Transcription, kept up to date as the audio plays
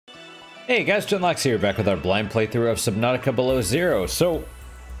Hey guys, Tunlocks here, back with our blind playthrough of Subnautica Below Zero. So,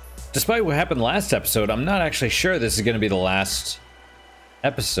 despite what happened last episode, I'm not actually sure this is going to be the last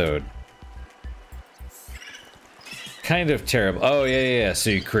episode. Kind of terrible. Oh, yeah. So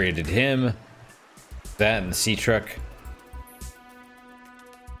you created him, that, and the sea truck.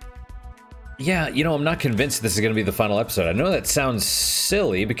 Yeah, you know, I'm not convinced this is going to be the final episode. I know that sounds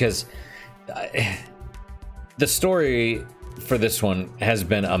silly because the story for this one has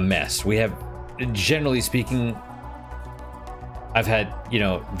been a mess. We have, generally speaking, I've had, you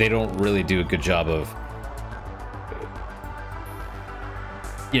know, they don't really do a good job of,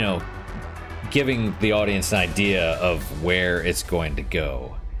 you know, giving the audience an idea of where it's going to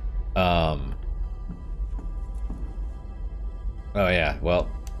go. Oh yeah, well,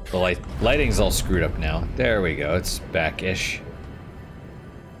 the lighting's all screwed up now. There we go, it's back-ish.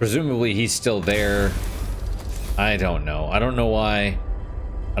 Presumably he's still there. I don't know. I don't know why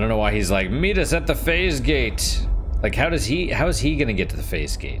he's like, meet us at the phase gate. Like, how is he gonna get to the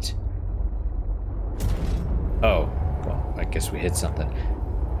phase gate? Oh, well, I guess we hit something.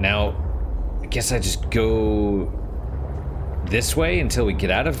 Now, I guess I just go this way until we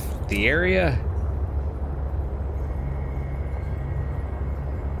get out of the area.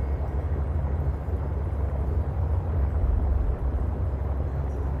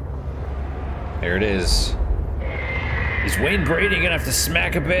 There it is. Is Wayne Brady gonna have to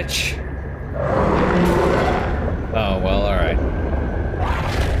smack a bitch? Oh, well, alright.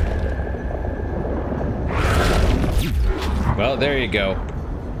 Well, there you go.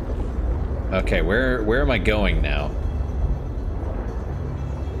 Okay, where am I going now?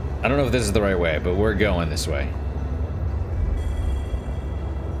 I don't know if this is the right way, but we're going this way.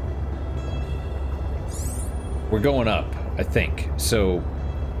 We're going up, I think. So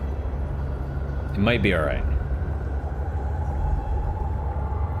it might be alright.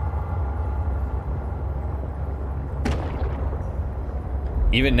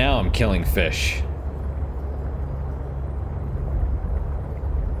 Even now, I'm killing fish.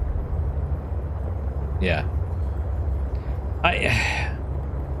 Yeah. I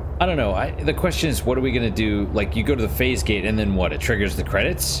don't know. The question is, what are we gonna do? Like, you go to the phase gate and then what? It triggers the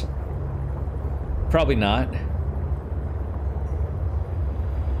credits? Probably not.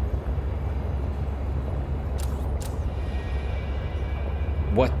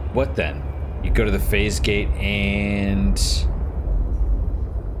 What then? You go to the phase gate and...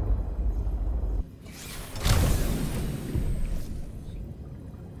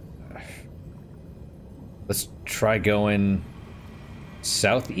 let's try going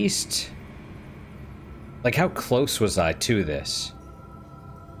southeast? Like, how close was I to this?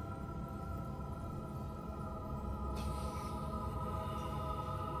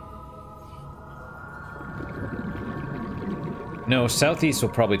 No, southeast will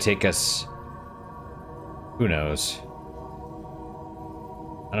probably take us... who knows?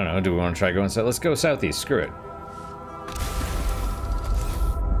 I don't know, do we want to try going south? Let's go southeast, screw it.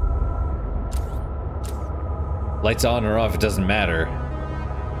 Lights on or off, it doesn't matter.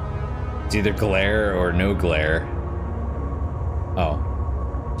 It's either glare or no glare. Oh.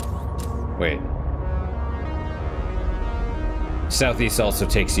 Wait. Southeast also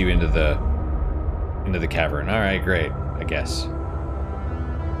takes you into the cavern. Alright, great, I guess.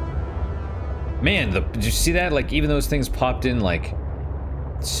 Man, did you see that? Like, even those things popped in, like,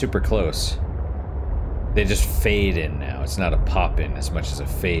 super close. They just fade in now. It's not a pop in as much as a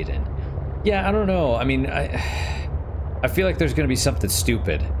fade in. Yeah, I don't know. I mean, I feel like there's gonna be something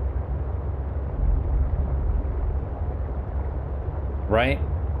stupid. Right?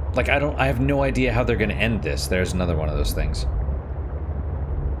 Like, I have no idea how they're gonna end this. There's another one of those things.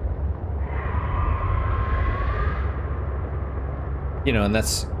 You know, and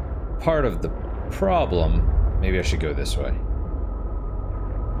that's part of the problem. Maybe I should go this way.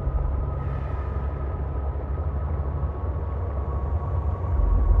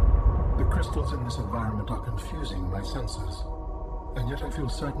 The crystals in this environment are confusing my senses, and yet I feel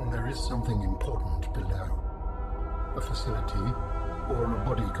certain there is something important below. A facility or a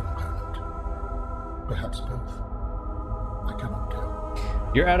body component. Perhaps both. I cannot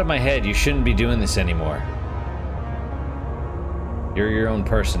tell. You're out of my head. You shouldn't be doing this anymore. You're your own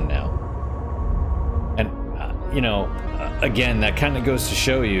person now. And, you know, again, that kind of goes to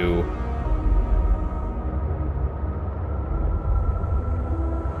show you...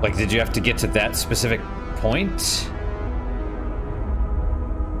 like, did you have to get to that specific point?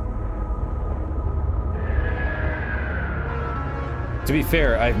 To be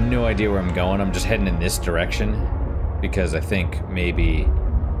fair, I have no idea where I'm going. I'm just heading in this direction because I think maybe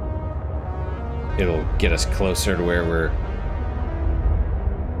it'll get us closer to where we're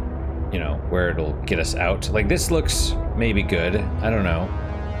you know, where it'll get us out. Like, this looks maybe good. I don't know.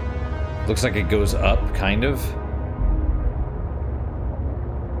 Looks like it goes up, kind of.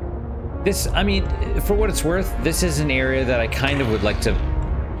 This, I mean, for what it's worth, this is an area that I kind of would like to...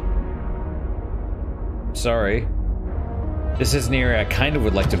 Sorry. This is an area I kind of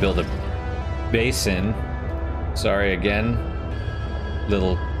would like to build a base in. Sorry again,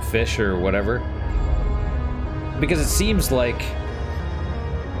 little fish or whatever. Because it seems like,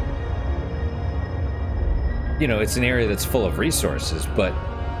 you know, it's an area that's full of resources, but...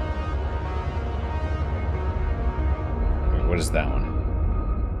 What is that one?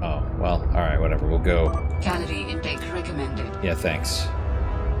 Oh, well, alright, whatever, we'll go. Calorie intake recommended. Yeah, thanks.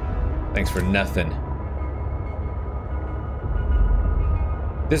 Thanks for nothing.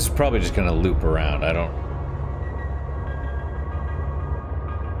 This is probably just gonna loop around, I don't...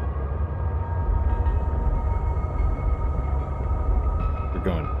 We're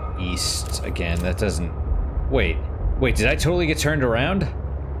going east again, that doesn't... Wait, did I totally get turned around?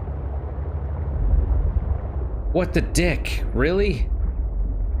 What the dick? Really?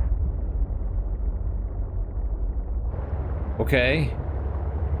 Okay.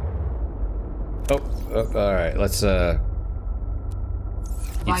 Oh, alright, let's,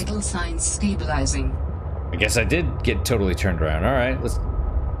 Vital signs stabilizing. I guess I did get totally turned around. Alright, let's...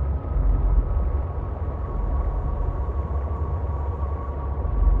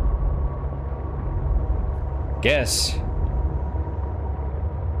 Guess.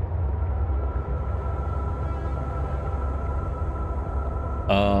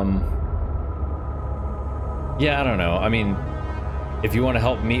 Yeah, I don't know. I mean, if you want to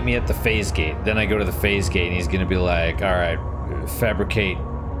help meet me at the phase gate, then I go to the phase gate and he's gonna be like, alright, fabricate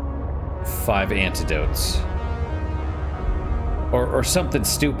 5 antidotes. Or something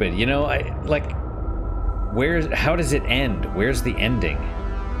stupid, you know? Like, how does it end? Where's the ending?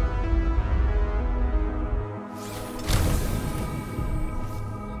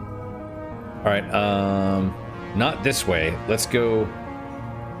 Alright, not this way. Let's go...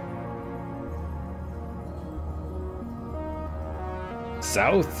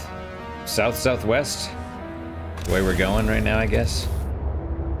 South? South-southwest? The way we're going right now, I guess.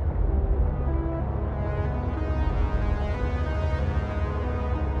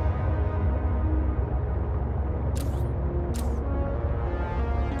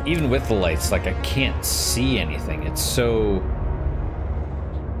 Even with the lights, like, I can't see anything. It's so...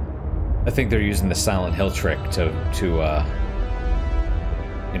 I think they're using the Silent Hill trick to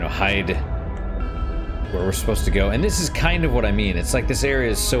you know, hide where we're supposed to go. And this is kind of what I mean. It's like this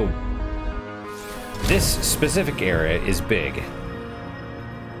area is so... This specific area is big.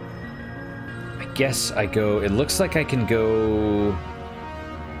 I guess I go... It looks like I can go...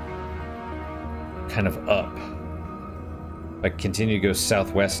 kind of up. If I continue to go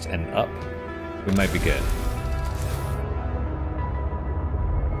southwest and up, we might be good.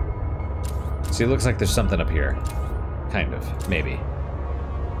 See, it looks like there's something up here. Kind of. Maybe.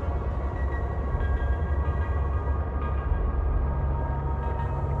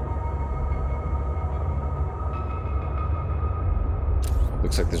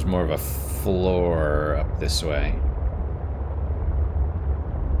 Looks like there's more of a floor up this way.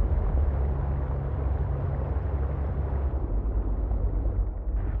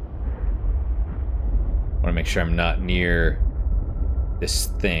 I want to make sure I'm not near this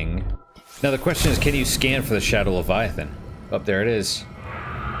thing. Now the question is, can you scan for the Shadow Leviathan? Oh, there it is.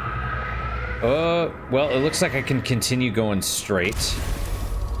 Well, it looks like I can continue going straight.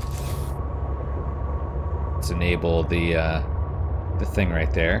 Let's enable the thing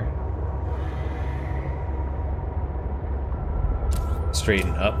right there.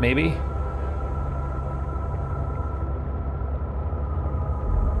 Straighten up, maybe?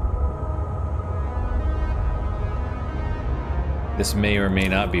 This may or may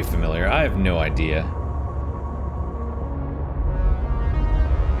not be familiar. I have no idea.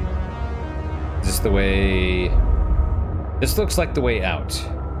 Is this the way... This looks like the way out.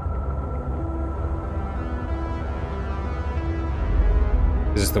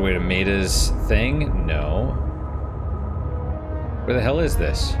 Is this the way to Maida's thing? No. Where the hell is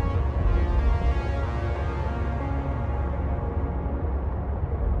this?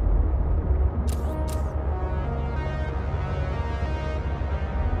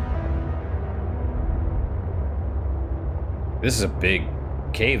 This is a big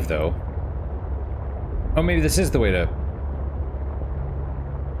cave, though. Oh, maybe this is the way to...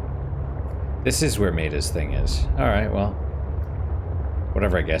 This is where Maida's thing is. Alright, well...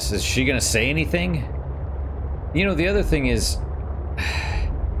 Whatever, I guess. Is she gonna say anything? You know, the other thing is...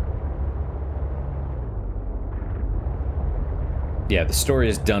 yeah, the story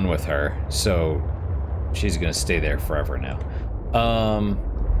is done with her, so she's gonna stay there forever now.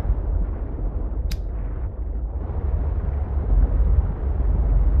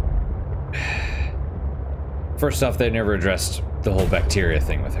 First off, they never addressed the whole bacteria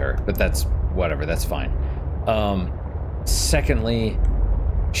thing with her, but that's whatever, that's fine. Secondly,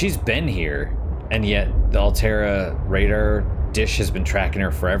 she's been here, and yet the Altera radar dish has been tracking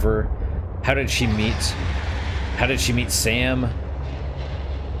her forever. How did she meet Sam?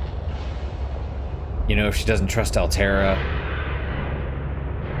 You know, if she doesn't trust Altera.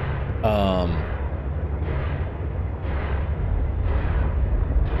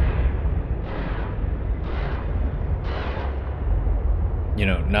 You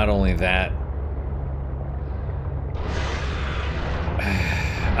know, not only that,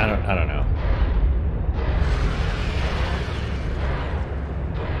 I don't know.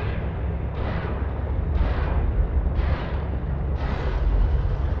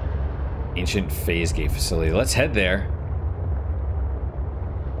 Ancient phase gate facility. Let's head there.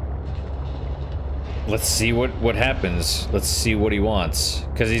 Let's see what happens. Let's see what he wants.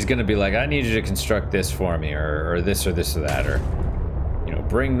 Because he's going to be like, I need you to construct this for me, or this or this or that, or, you know,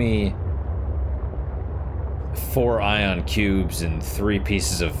 bring me 4 ion cubes and 3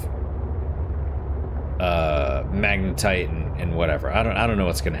 pieces of magnetite and whatever. I don't know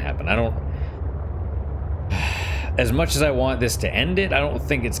what's going to happen. I don't... As much as I want this to end it, I don't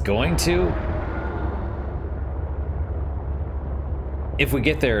think it's going to. If we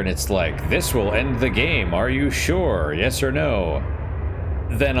get there and it's like, this will end the game, are you sure? Yes or no?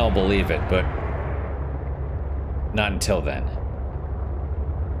 Then I'll believe it, but not until then.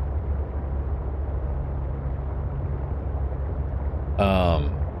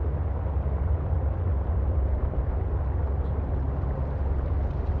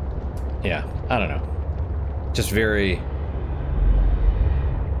 Yeah, I don't know. Just very...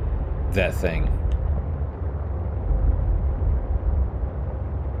 that thing.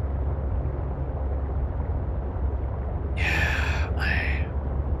 Yeah,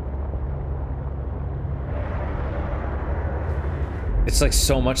 it's like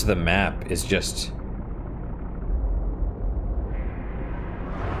so much of the map is just...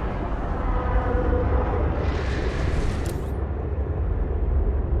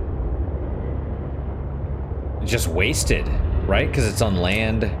 just wasted, right? Because it's on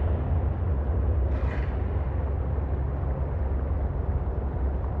land.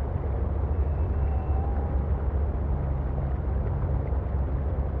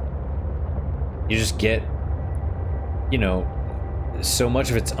 You just get, you know, so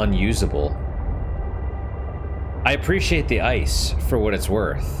much of it's unusable. I appreciate the ice for what it's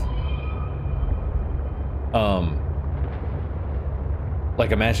worth.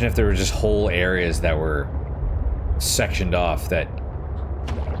 Like, imagine if there were just whole areas that were sectioned off that,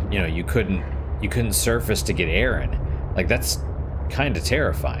 you know, you couldn't surface to get air in. Like, that's kind of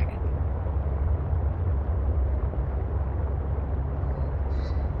terrifying.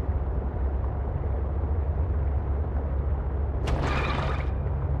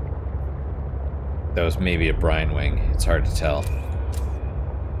 That was maybe a brine wing. It's hard to tell.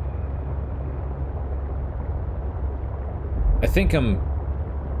 I think I'm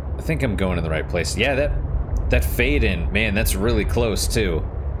going in the right place. Yeah, that fade in, man, that's really close too.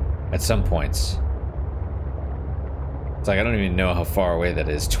 At some points. It's like, I don't even know how far away that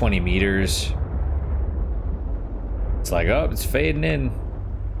is. 20 meters. It's like, oh, it's fading in.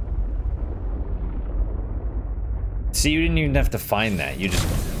 See, you didn't even have to find that. It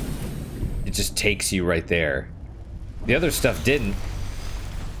just takes you right there. The other stuff didn't.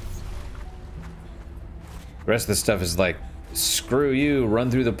 The rest of the stuff is like, screw you, run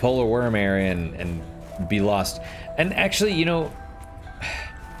through the polar worm area and be lost. And actually, you know,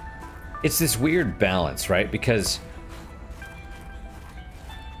 it's this weird balance, right? Because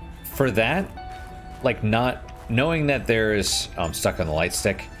for that, like, not knowing that there's... Oh, I'm stuck on the light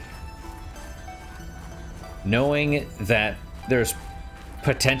stick. Knowing that there's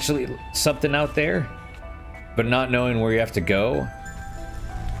potentially something out there, but not knowing where you have to go,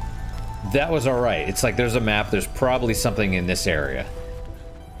 that was alright. It's like, there's a map, there's probably something in this area.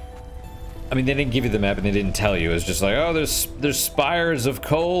 I mean, they didn't give you the map and they didn't tell you. It was just like, oh, there's spires of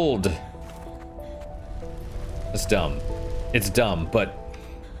cold. It's dumb. It's dumb, but...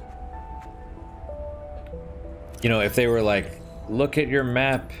 You know, if they were like, look at your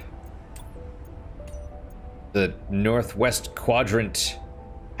map. The northwest quadrant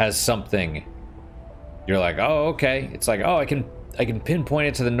has something. You're like, oh, okay. It's like, oh, I can pinpoint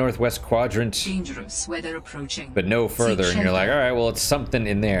it to the northwest quadrant. Dangerous weather approaching. But no further, and you're like, all right, well, it's something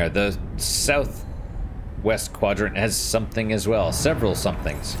in there. The west quadrant has something as well. Several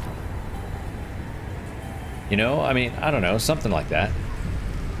somethings. You know, I mean, I don't know, something like that.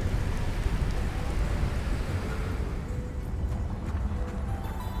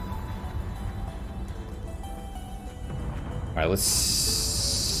 Alright, we'll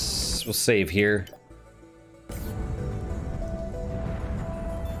save here.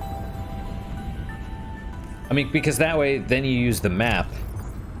 I mean, because that way, then you use the map,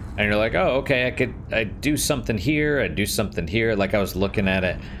 and you're like, oh, okay, I'd do something here, I'd do something here, like I was looking at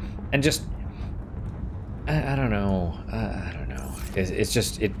it, and just, I don't know, I don't know, it's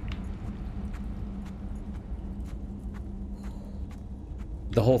just,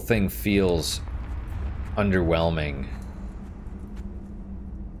 the whole thing feels underwhelming.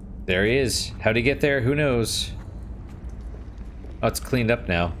 There he is. How'd he get there? Who knows? Oh, it's cleaned up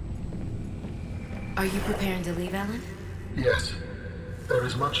now. Are you preparing to leave, Alan? Yes, there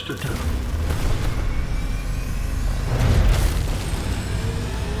is much to do.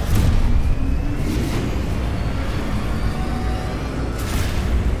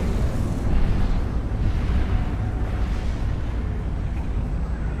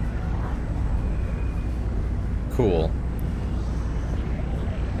 Cool.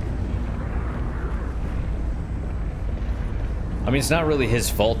 I mean, it's not really his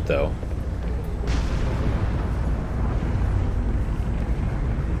fault, though.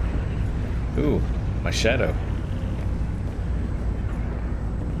 Ooh, my shadow.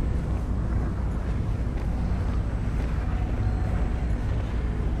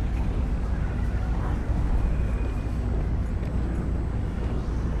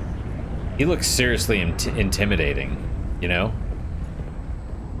 He looks seriously intimidating, you know?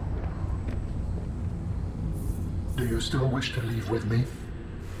 Do you still wish to leave with me?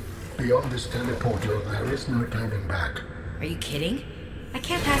 Beyond this teleporter, there is no turning back. Are you kidding? I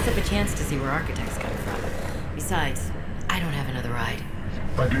can't pass up a chance to see where Architect's coming from. Besides, I don't have another ride.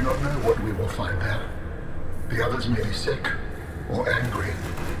 I do not know what we will find there. The others may be sick or angry,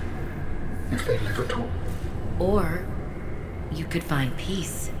 if they live at all. Or you could find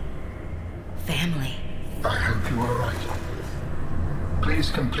peace. Family. I hope you are right. Please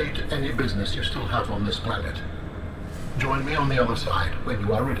complete any business you still have on this planet. Join me on the other side when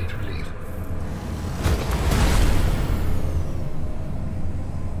you are ready to leave.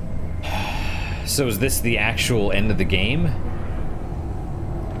 So is this the actual end of the game?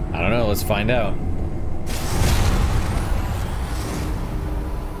 I don't know, let's find out.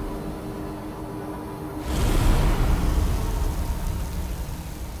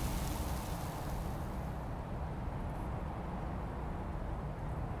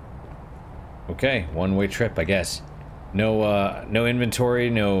 Okay, one-way trip, I guess. No, no inventory,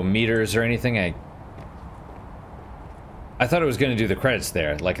 no meters or anything. I thought it was going to do the credits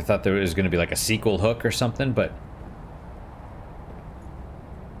there. Like, I thought there was going to be like a sequel hook or something, but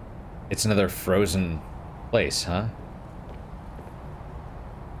it's another frozen place, huh?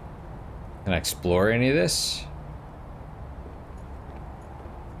 Can I explore any of this?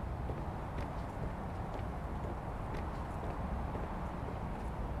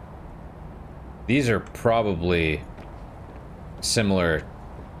 These are probably similar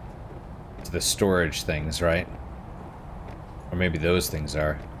to the storage things, right? Or maybe those things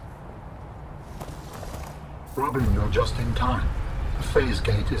are. Robin, you're just in time. The phase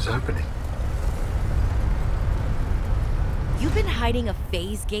gate is opening. You've been hiding a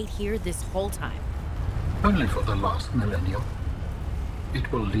phase gate here this whole time. Only for the last millennium.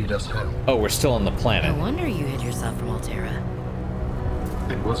 It will lead us home. Oh, we're still on the planet. No wonder you hid yourself from Altera.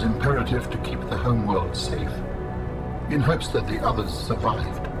 It was imperative to keep the homeworld safe, in hopes that the others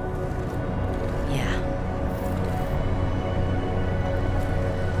survived. Yeah.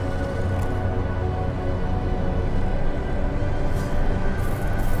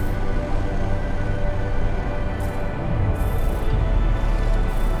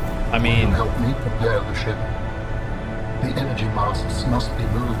 I mean, help me prepare the ship. The energy masts must be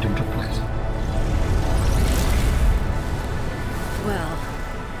moved into place. Well,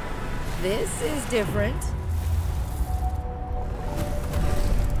 this is different.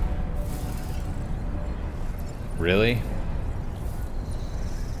 really?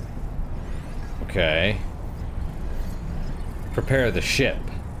 Okay. Prepare the ship.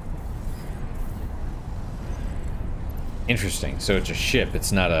 Interesting. So it's a ship.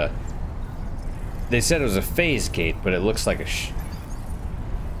 It's not a... They said it was a phase gate, but it looks like a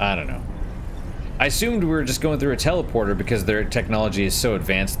I don't know. I assumed we were just going through a teleporter because their technology is so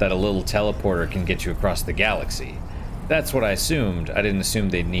advanced that a little teleporter can get you across the galaxy. That's what I assumed. I didn't assume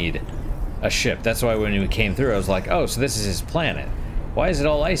they'd need a ship. That's why when we came through, I was like, oh, so this is his planet. Why is it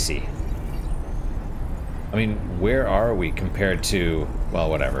all icy? I mean, where are we compared to... Well,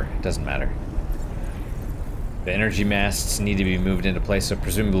 whatever. It doesn't matter. The energy masts need to be moved into place, so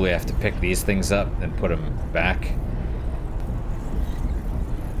presumably I have to pick these things up and put them back.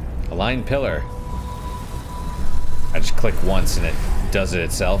 Align pillar. I just click once and it does it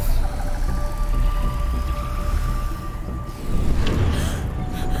itself.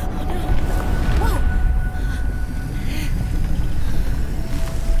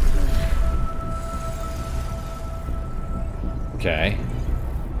 Okay.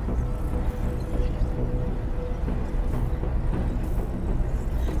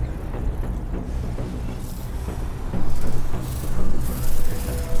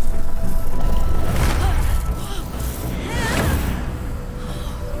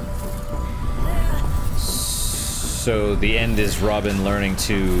 So the end is Robin learning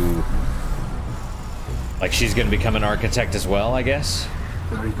to... Like, she's gonna become an architect as well, I guess?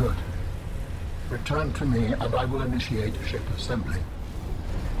 Very good. Return to me and I will initiate ship assembly.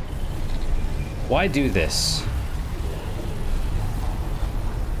 Why do this?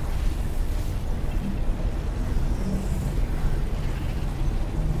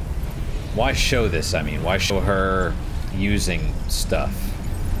 Why show this, I mean? Why show her using stuff?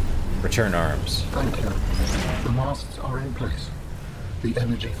 Return arms. Thank you. The masts are in place. The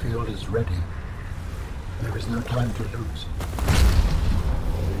energy field is ready. There is no time to lose.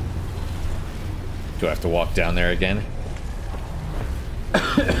 Do I have to walk down there again?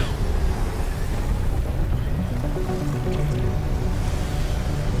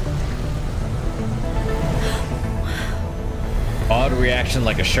 Odd reaction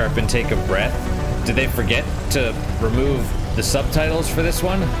like a sharp intake of breath. Did they forget to remove the subtitles for this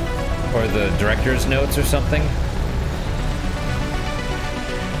one? Or the director's notes or something?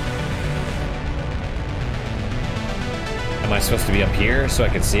 Am I supposed to be up here so I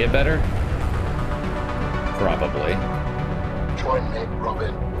can see it better? Probably. Join me,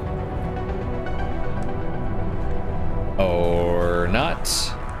 Robin. Or not.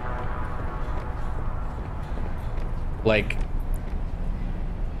 Like...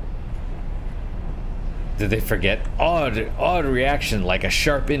 Did they forget? Odd reaction, like a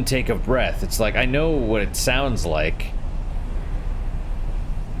sharp intake of breath. It's like, I know what it sounds like.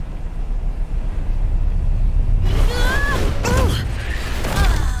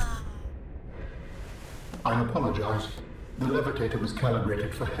 I apologize. The levitator was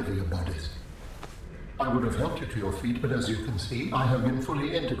calibrated for heavier bodies. I would have helped you to your feet, but as you can see, I have been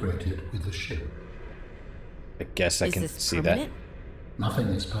fully integrated with the ship. I guess I can see that. Nothing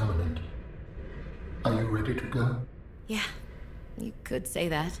is permanent. Are you ready to go? Yeah, you could say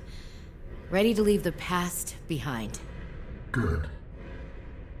that. Ready to leave the past behind. Good.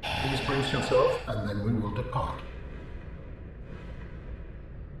 Please brace yourself, and then we will depart.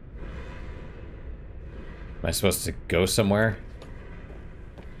 Am I supposed to go somewhere?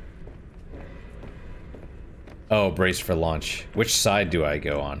 Oh, brace for launch. Which side do I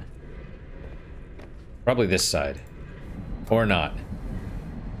go on? Probably this side. Or not.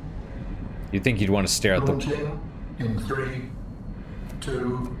 You'd think you'd want to stare at the... Launching in 3,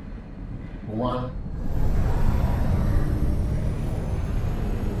 2, 1.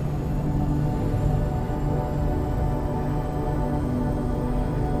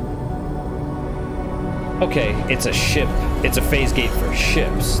 Okay, it's a ship. It's a phase gate for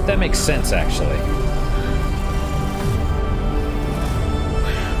ships. That makes sense, actually.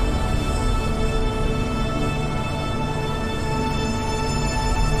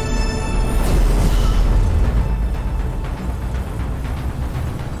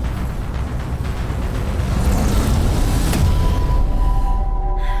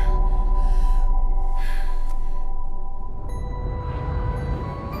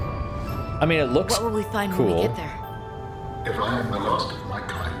 I mean, it looks What will we find cool. when we get there? If I am the last of my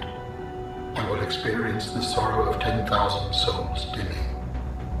kind, I will experience the sorrow of 10,000 souls dimming.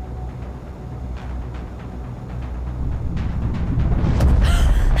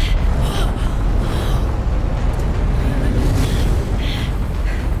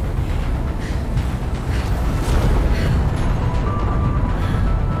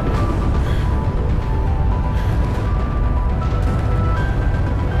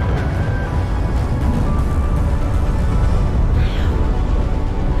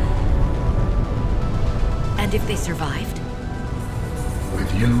 And if they survived?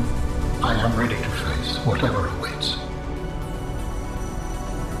 With you, I am ready to face whatever awaits.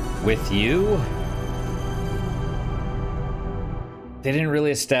 With you? They didn't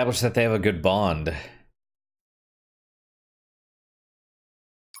really establish that they have a good bond.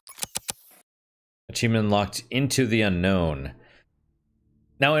 Achievement unlocked Into the Unknown.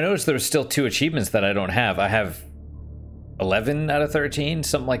 Now I noticed there's still 2 achievements that I don't have. I have 11 out of 13,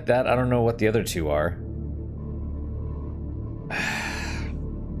 something like that. I don't know what the other 2 are.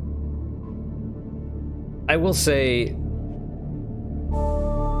 I will say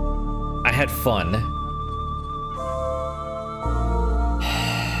I had fun.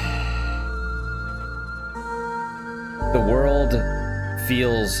 The world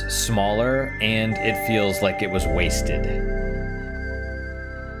feels smaller and it feels like it was wasted.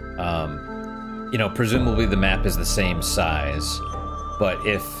 You know, presumably the map is the same size, but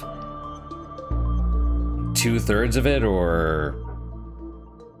if 2/3 of it or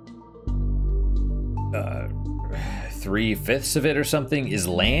 3/5 of it or something is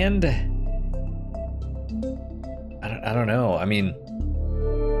land, I don't know. I mean,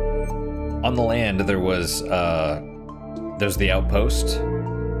 on the land there's the outpost.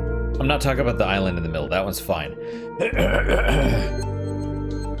 I'm not talking about the island in the middle. That one's fine.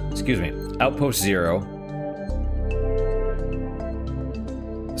 Excuse me. Outpost 0.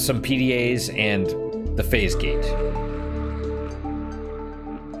 Some PDAs and the phase gate.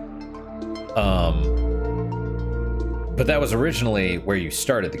 But that was originally where you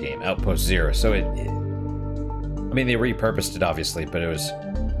started the game, Outpost 0. So I mean, they repurposed it obviously, but it was,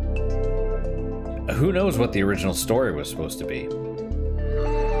 who knows what the original story was supposed to be.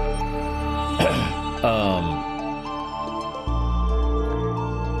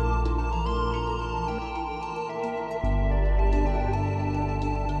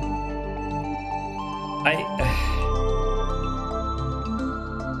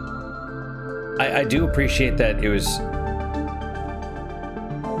 I do appreciate that it was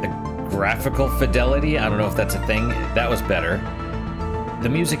the graphical fidelity. I don't know if that's a thing. That was better. The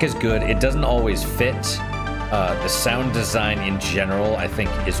music is good. It doesn't always fit. The sound design in general, I think,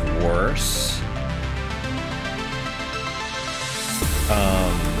 is worse.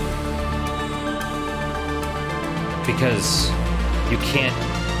 Because you can't...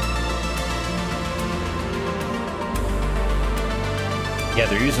 Yeah,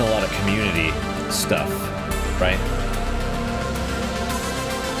 they're using a lot of community stuff, right?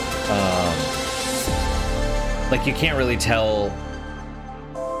 Like, you can't really tell...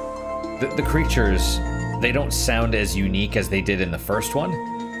 The creatures, they don't sound as unique as they did in the first one.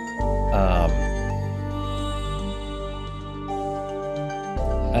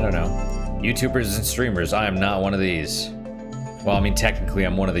 I don't know. YouTubers and streamers, I am not one of these. Well, I mean, technically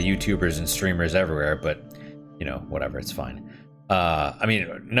I'm one of the YouTubers and streamers everywhere, but, you know, whatever, it's fine. I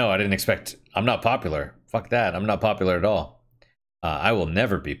mean, no, I didn't expect... I'm not popular. Fuck that, I'm not popular at all. I will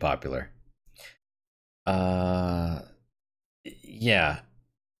never be popular. Yeah.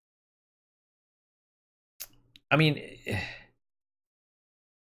 I mean,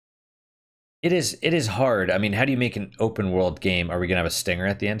 it is hard. I mean, how do you make an open world game? Are we gonna have a stinger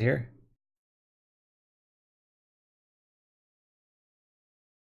at the end here?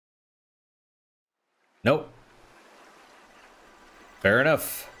 Nope. Fair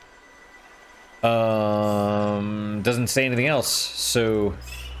enough. Doesn't say anything else, so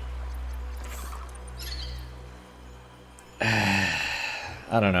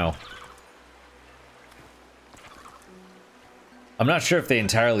I don't know. I'm not sure if they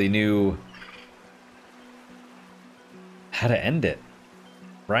entirely knew how to end it,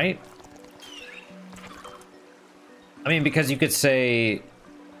 right? I mean, because you could say,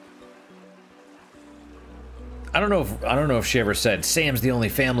 I don't know if she ever said Sam's the only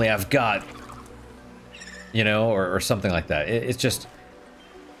family I've got, you know, or something like that. It's just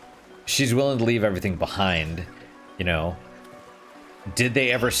she's willing to leave everything behind, you know. Did they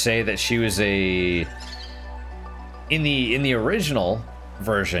ever say that she was a... In the original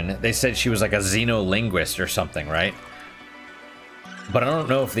version, they said she was like a xenolinguist or something, right? But I don't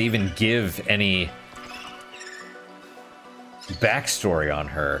know if they even give any backstory on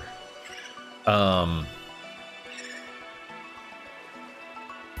her. I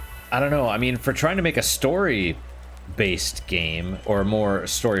don't know. I mean, for trying to make a story-based game, or more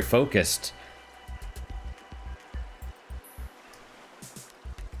story-focused,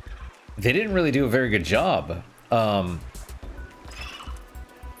 they didn't really do a very good job.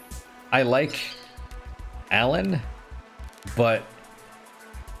 I like Alan, but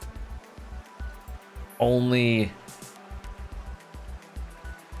only...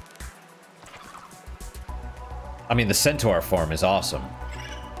 I mean, the Centaur form is awesome.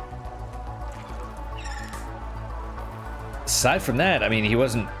 Aside from that, I mean, he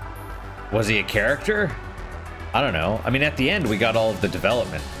wasn't... Was he a character? I don't know. I mean, at the end, we got all of the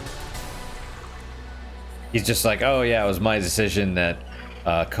development. He's just like, oh yeah, it was my decision that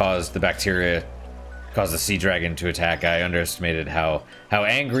caused the bacteria cause the sea dragon to attack. I underestimated how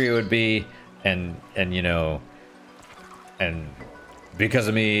angry it would be, and you know, and because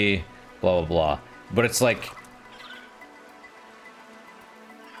of me, blah blah blah. But it's like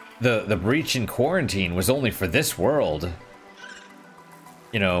the breach in quarantine was only for this world.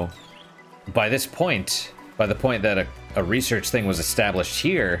 You know, by this point, by the point that a research thing was established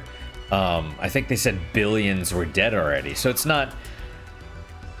here, I think they said billions were dead already. So it's not,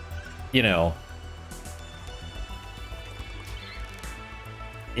 you know,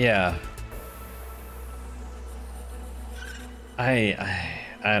 yeah.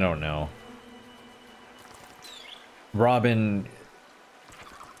 I don't know. Robin,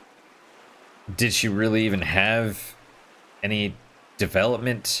 did she really even have any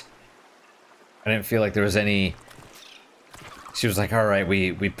development? I didn't feel like there was any. She was like, all right,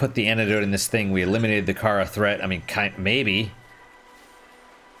 we put the antidote in this thing, we eliminated the Kara threat. I mean, maybe,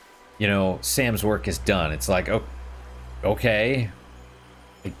 you know, Sam's work is done. It's like, oh, okay,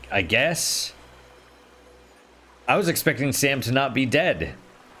 I guess. I was expecting Sam to not be dead.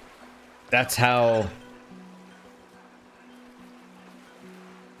 That's how.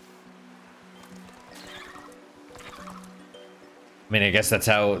 I mean, I guess that's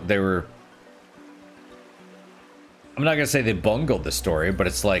how they were. I'm not gonna say they bungled the story, but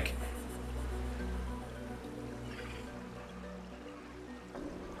it's like,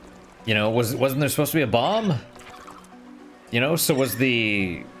 you know, wasn't there supposed to be a bomb? You know, so was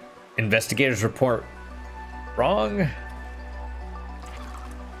the investigators' report wrong?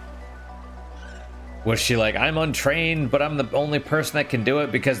 Was she like, I'm untrained, but I'm the only person that can do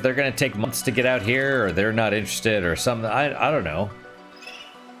it because they're gonna take months to get out here, or they're not interested, or something? I don't know.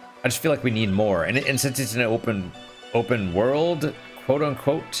 I just feel like we need more, and since it's an open world, quote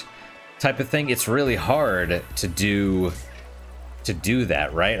unquote, type of thing, it's really hard to do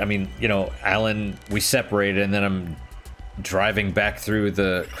that, right? I mean, you know, Alan, we separated, and then I'm driving back through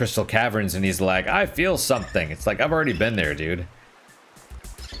the crystal caverns, and he's like, I feel something. It's like, I've already been there, dude.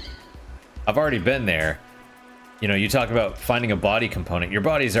 I've already been there. You know, you talk about finding a body component. Your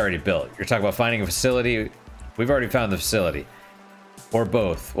body's already built. You're talking about finding a facility. We've already found the facility. Or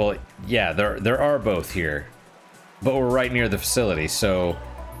both. Well, yeah, there are both here. But we're right near the facility, so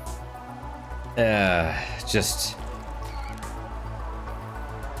just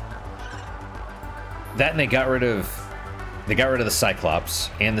that, and they got rid of the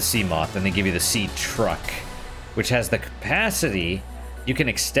Cyclops and the Sea Moth, and they give you the Sea Truck, which has the capacity. You can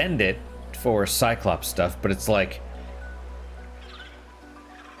extend it for Cyclops stuff, but it's like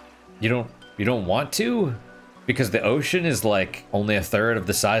you don't want to, because the ocean is like only a third of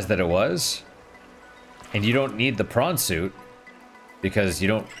the size that it was. And you don't need the prawn suit because you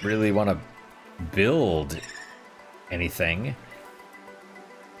don't really want to build anything.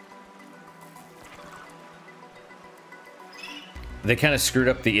 They kind of screwed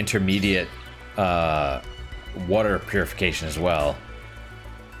up the intermediate water purification as well.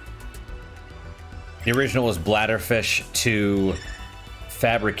 The original was bladderfish to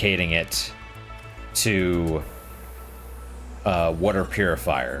fabricating it to water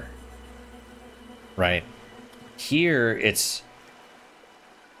purifier. Right? Here, it's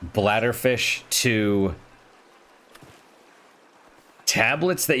bladderfish to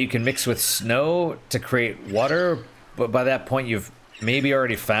tablets that you can mix with snow to create water, but by that point, you've maybe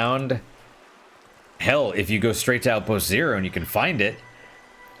already found. Hell, if you go straight to Outpost Zero and you can find it,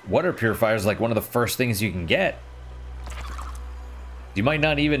 water purifier is like one of the first things you can get. You might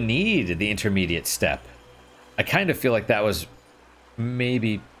not even need the intermediate step. I kind of feel like that was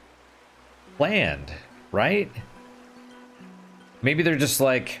maybe planned, right? Maybe they're just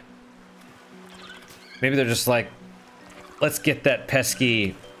like, let's get that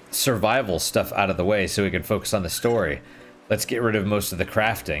pesky survival stuff out of the way so we can focus on the story. Let's get rid of most of the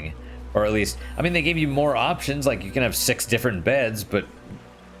crafting, or at least, I mean, they gave you more options, like you can have 6 different beds, but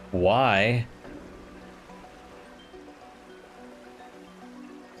why?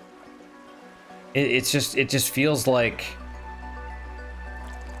 It just feels like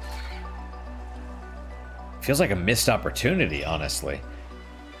a missed opportunity, honestly.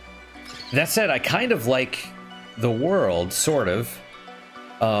 That said, I kind of like the world, sort of.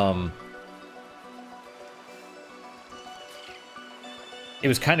 It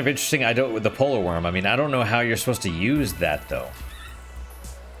was kind of interesting. With the polar worm. I mean, I don't know how you're supposed to use that, though.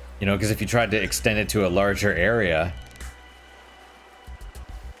 You know, because if you tried to extend it to a larger area,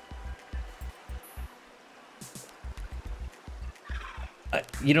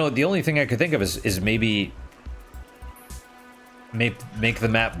 you know, the only thing I could think of is maybe make the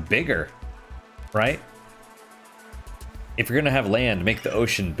map bigger, right? If you're gonna have land, make the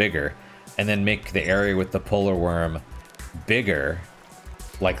ocean bigger, and then make the area with the polar worm bigger,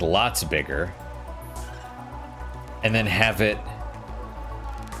 like lots bigger, and then have it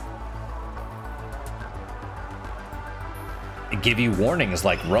give you warnings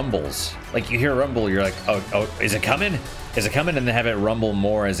like rumbles. Like you hear a rumble, you're like, oh, is it coming? Is it coming? And then have it rumble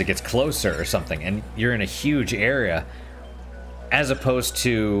more as it gets closer or something. And you're in a huge area, as opposed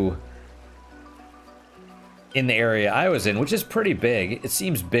to in the area I was in, which is pretty big. It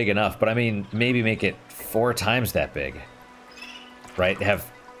seems big enough, but I mean, maybe make it 4 times that big, right? Have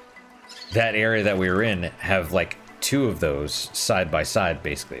that area that we were in have like 2 of those side by side,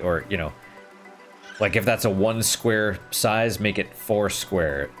 basically, or you know, like if that's a 1 square size, make it 4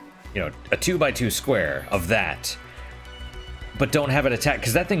 square, you know, a 2 by 2 square of that. But don't have it attack,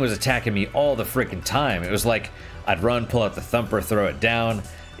 because that thing was attacking me all the freaking time. It was like I'd run, pull out the thumper, throw it down,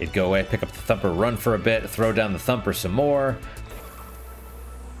 it'd go away, pick up the thumper, run for a bit, throw down the thumper some more.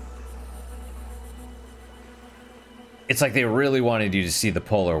 It's like they really wanted you to see the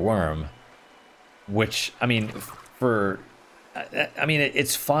polar worm, which, I mean,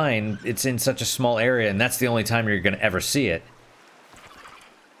 it's fine. It's in such a small area, and that's the only time you're going to ever see it.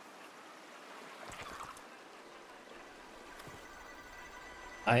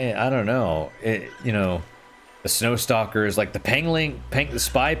 I don't know. You know, the snow stalkers, like the the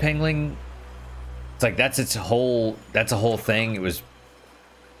spy pangling. It's like that's a whole thing. It was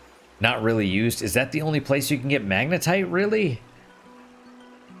not really used. Is that the only place you can get magnetite, really?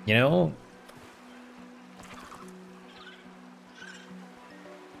 You know?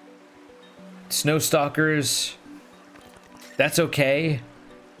 Snow stalkers, that's okay.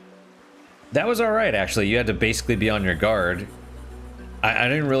 That was alright, actually. You had to basically be on your guard. I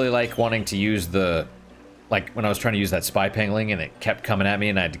didn't really like wanting to use the, like when I was trying to use that spy pangling and it kept coming at me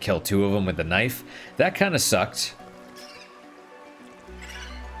and I had to kill 2 of them with the knife. That kind of sucked.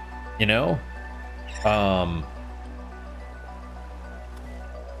 You know? I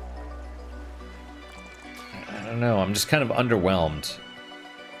don't know. I'm just kind of underwhelmed.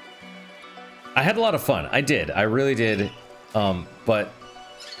 I had a lot of fun. I did. I really did. But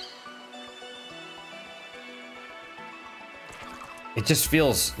it just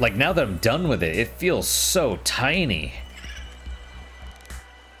feels like now that I'm done with it, it feels so tiny.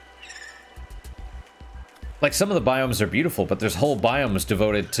 Like some of the biomes are beautiful, but there's whole biomes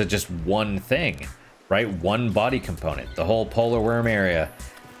devoted to just one thing, right? One body component. The whole polar worm area,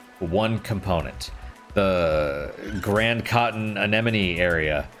 one component. The Grand Cotton Anemone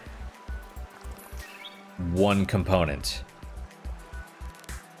area, one component.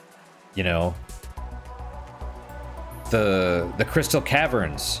 You know, the Crystal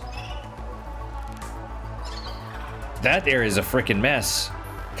Caverns, that area is a freaking mess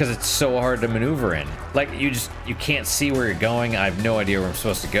because it's so hard to maneuver in. Like you can't see where you're going. I have no idea where I'm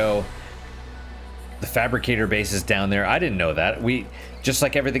supposed to go. The fabricator base is down there. I didn't know that. We just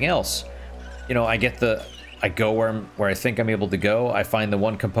like everything else, you know, I go where I think I'm able to go. I find the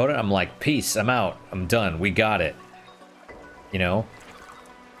one component. I'm like, peace. I'm out. I'm done. We got it. You know,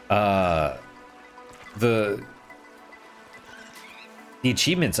 the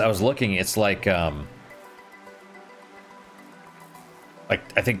achievements I was looking. It's like I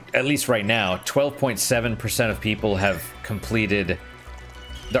think at least right now, 12.7% of people have completed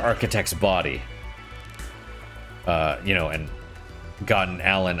the architect's body. You know, and gotten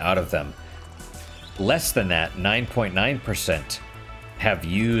Alan out of them. Less than that, 9.9% have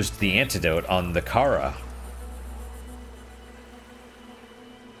used the antidote on the Kara.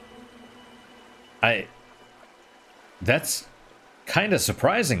 That's kind of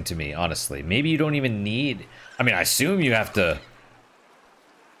surprising to me, honestly. Maybe you don't even need, I mean, I assume you have to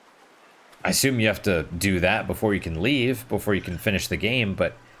do that before you can leave, before you can finish the game,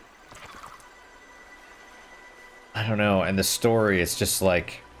 but I don't know. And the story, it's just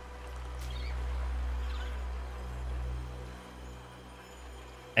like,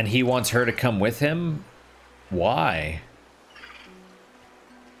 and he wants her to come with him? Why?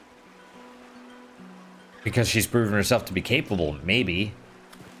 Because she's proven herself to be capable? Maybe.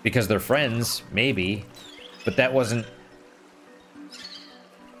 Because they're friends? Maybe. But that wasn't...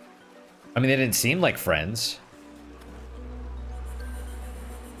 I mean, they didn't seem like friends.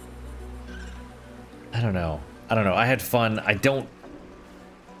 I don't know. I had fun. I don't...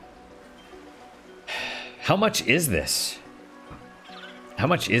 How much is this? How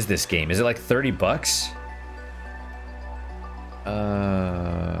much is this game? Is it like 30 bucks?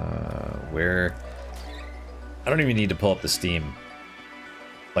 Where? I don't even need to pull up the Steam,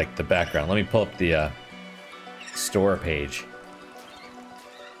 like the background. Let me pull up the store page.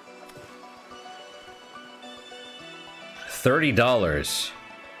 $30.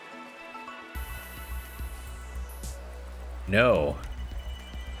 No.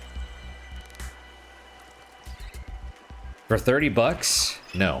 For 30 bucks?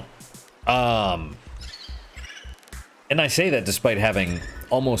 No. And I say that despite having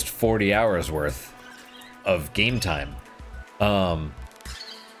almost 40 hours worth of game time.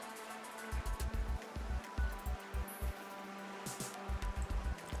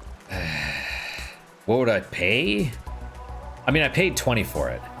 What would I pay? I mean, I paid 20 for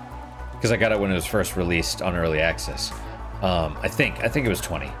it because I got it when it was first released on early access. I think it was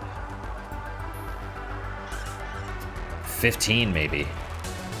 20. 15 maybe.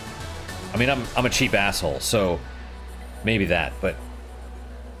 I mean, I'm a cheap asshole, so maybe that, but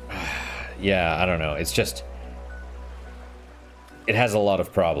yeah, I don't know. It's just, it has a lot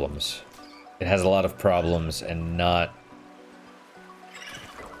of problems. It has a lot of problems and not...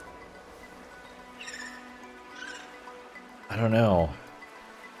 I don't know.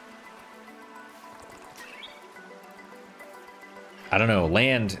 I don't know.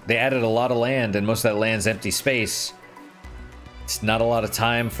 Land, they added a lot of land, and most of that land's empty space. It's not a lot of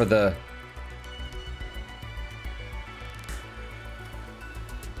time for the...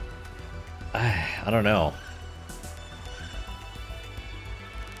 I don't know.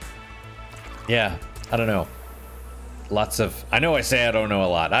 Yeah, I don't know. Lots of... I know I say I don't know a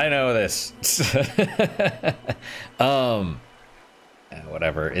lot. I know this. Yeah,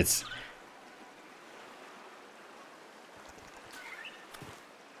 whatever. It's...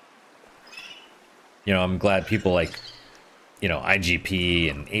 You know, I'm glad people like, you know,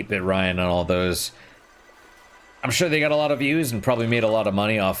 IGP and 8-Bit Ryan and all those... I'm sure they got a lot of views and probably made a lot of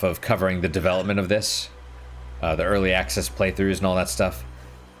money off of covering the development of this. The early access playthroughs and all that stuff.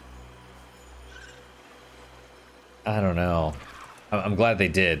 I don't know. I'm glad they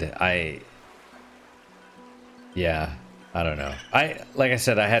did. Yeah, I don't know. Like I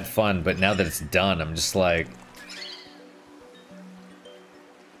said, I had fun, but now that it's done, I'm just like...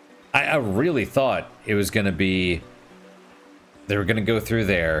 I really thought it was going to be... They were going to go through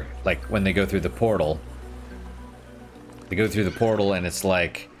there, like when they go through the portal. They go through the portal and it's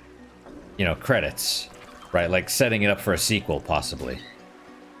like, you know, credits, right? Like setting it up for a sequel, possibly.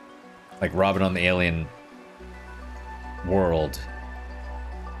 Like Robin on the Alien world.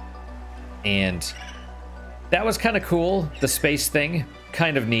 And that was kind of cool. The space thing,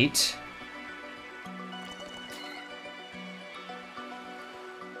 kind of neat.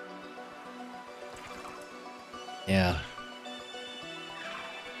 Yeah.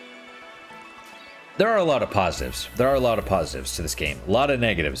 There are a lot of positives. There are a lot of positives to this game. A lot of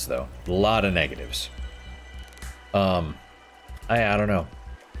negatives, though. A lot of negatives. I don't know.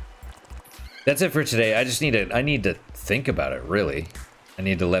 That's it for today. I need to think about it, really. I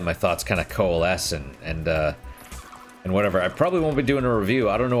need to let my thoughts kind of coalesce and whatever. I probably won't be doing a review.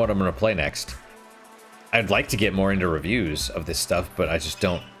 I don't know what I'm going to play next. I'd like to get more into reviews of this stuff, but I just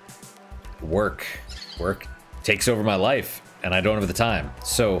don't. Work takes over my life, and I don't have the time.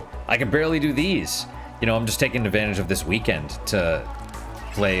 So I can barely do these. You know, I'm just taking advantage of this weekend to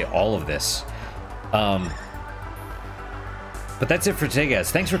play all of this. But that's it for today,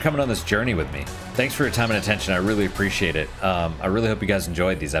 guys. Thanks for coming on this journey with me. Thanks for your time and attention. I really appreciate it. I really hope you guys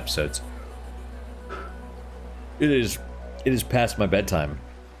enjoyed these episodes. It is past my bedtime.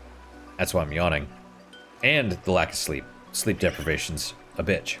 That's why I'm yawning. And the lack of sleep. Sleep deprivation's a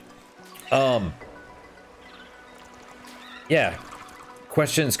bitch. Yeah.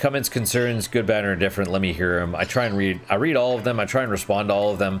 Questions, comments, concerns, good, bad, or indifferent, let me hear them. I read all of them. I try and respond to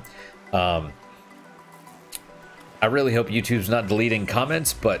all of them. I really hope YouTube's not deleting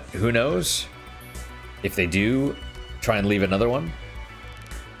comments, but who knows? If they do, try and leave another one.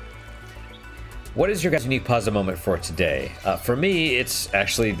 What is your guys' unique positive moment for today? For me, it's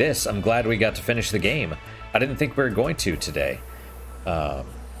actually this. I'm glad we got to finish the game. I didn't think we were going to today. And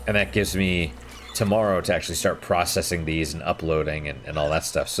that gives me tomorrow to actually start processing these and uploading and all that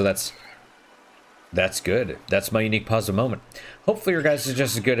stuff. So that's good. That's my unique positive moment. Hopefully your guys is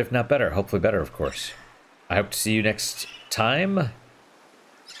just as good, if not better. Hopefully better, of course. I hope to see you next time. Is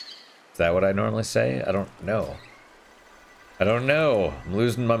that what I normally say? I don't know. I don't know. I'm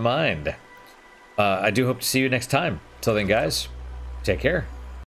losing my mind. I do hope to see you next time. Till then, guys, take care.